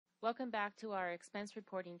Welcome back to our expense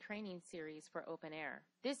reporting training series for OpenAir.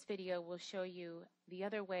 This video will show you the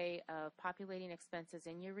other way of populating expenses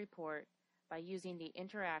in your report by using the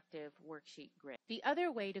interactive Worksheet Grid. The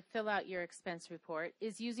other way to fill out your expense report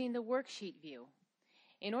is using the worksheet view.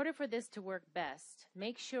 In order for this to work best,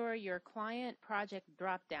 make sure your client project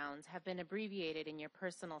drop-downs have been abbreviated in your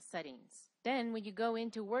personal settings. Then when you go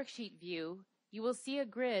into Worksheet View, you will see a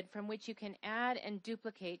grid from which you can add and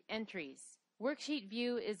duplicate entries. Worksheet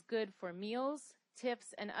View is good for meals,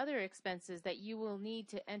 tips, and other expenses that you will need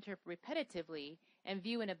to enter repetitively and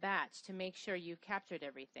view in a batch to make sure you've captured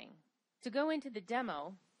everything. To go into the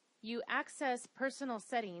demo, you access Personal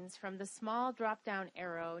Settings from the small drop-down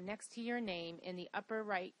arrow next to your name in the upper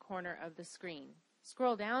right corner of the screen.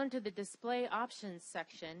 Scroll down to the Display Options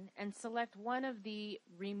section and select one of the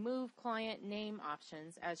Remove Client Name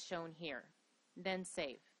options as shown here. Then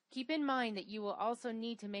save. Keep in mind that you will also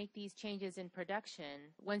need to make these changes in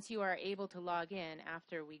production once you are able to log in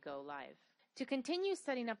after we go live. To continue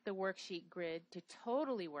setting up the worksheet grid to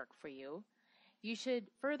totally work for you, you should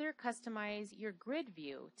further customize your grid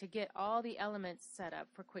view to get all the elements set up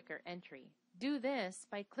for quicker entry. Do this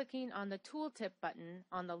by clicking on the Tooltip button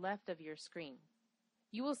on the left of your screen.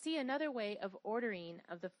 You will see another way of ordering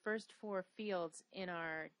of the first 4 fields in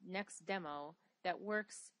our next demo that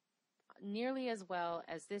works nearly as well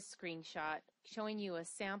as this screenshot showing you a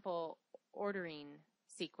sample ordering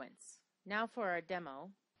sequence. Now for our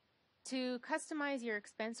demo. To customize your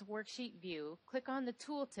expense worksheet view, click on the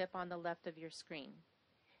tooltip on the left of your screen.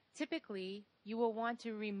 Typically, you will want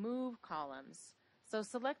to remove columns, so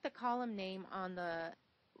select the column name on the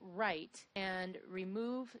right and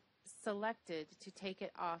remove selected to take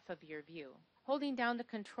it off of your view. Holding down the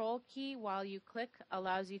Control key while you click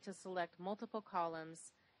allows you to select multiple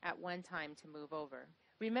columns at one time to move over.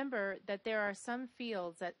 Remember that there are some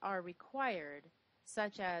fields that are required,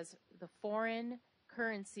 such as the foreign,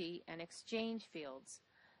 currency, and exchange fields.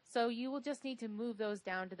 So you will just need to move those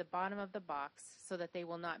down to the bottom of the box so that they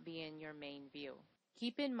will not be in your main view.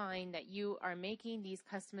 Keep in mind that you are making these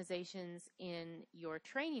customizations in your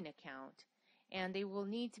training account, and they will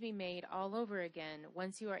need to be made all over again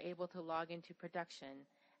once you are able to log into production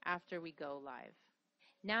after we go live.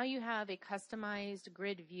 Now you have a customized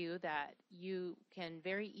grid view that you can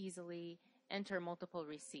very easily enter multiple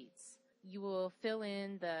receipts. You will fill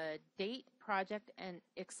in the date, project, and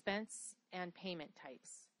expense and payment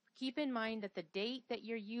types. Keep in mind that the date that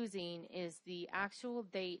you're using is the actual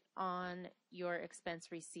date on your expense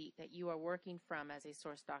receipt that you are working from as a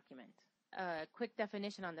source document. A quick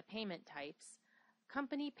definition on the payment types.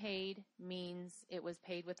 Company paid means it was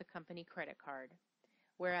paid with a company credit card,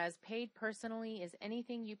 whereas paid personally is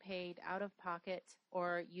anything you paid out of pocket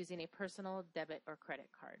or using a personal debit or credit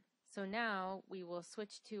card. So now we will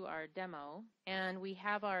switch to our demo, and we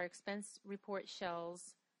have our expense report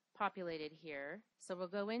shells populated here. So we'll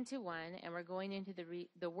go into one, and we're going into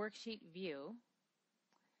the worksheet view,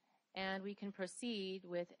 and we can proceed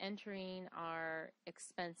with entering our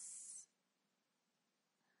expense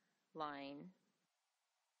line.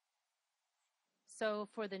 So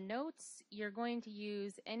for the notes, you're going to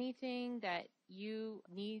use anything that you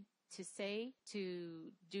need to say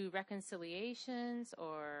to do reconciliations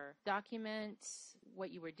or document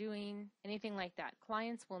what you were doing, anything like that.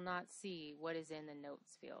 Clients will not see what is in the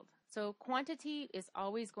notes field. So quantity is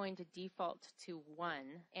always going to default to 1,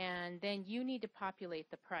 and then you need to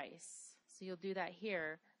populate the price. So you'll do that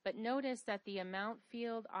here, but notice that the amount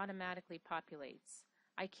field automatically populates.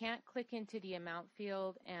 I can't click into the amount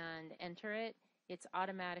field and enter it. It's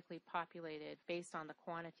automatically populated based on the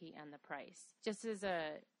quantity and the price. Just as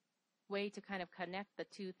a way to kind of connect the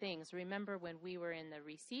two things, remember when we were in the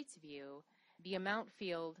receipts view, the amount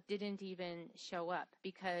field didn't even show up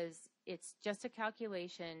because it's just a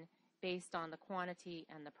calculation based on the quantity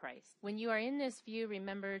and the price. When you are in this view,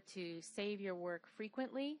 remember to save your work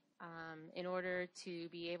frequently in order to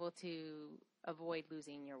be able to avoid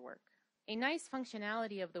losing your work. A nice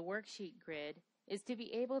functionality of the worksheet grid is to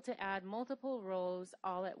be able to add multiple rows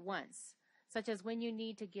all at once, such as when you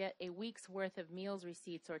need to get a week's worth of meals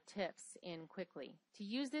receipts or tips in quickly. To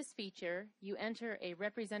use this feature, you enter a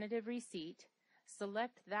representative receipt,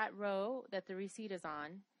 select that row that the receipt is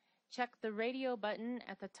on, check the radio button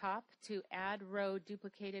at the top to add row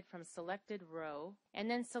duplicated from selected row, and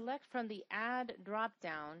then select from the Add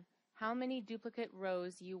drop-down how many duplicate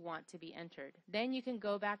rows you want to be entered. Then you can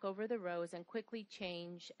go back over the rows and quickly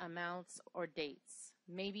change amounts or dates,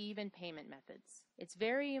 maybe even payment methods. It's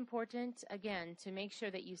very important, again, to make sure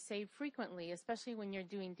that you save frequently, especially when you're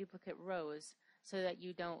doing duplicate rows, so that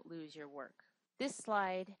you don't lose your work. This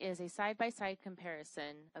slide is a side-by-side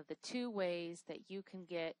comparison of the two ways that you can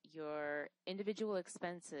get your individual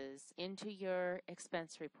expenses into your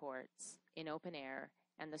expense reports in OpenAir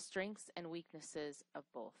and the strengths and weaknesses of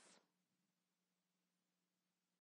both.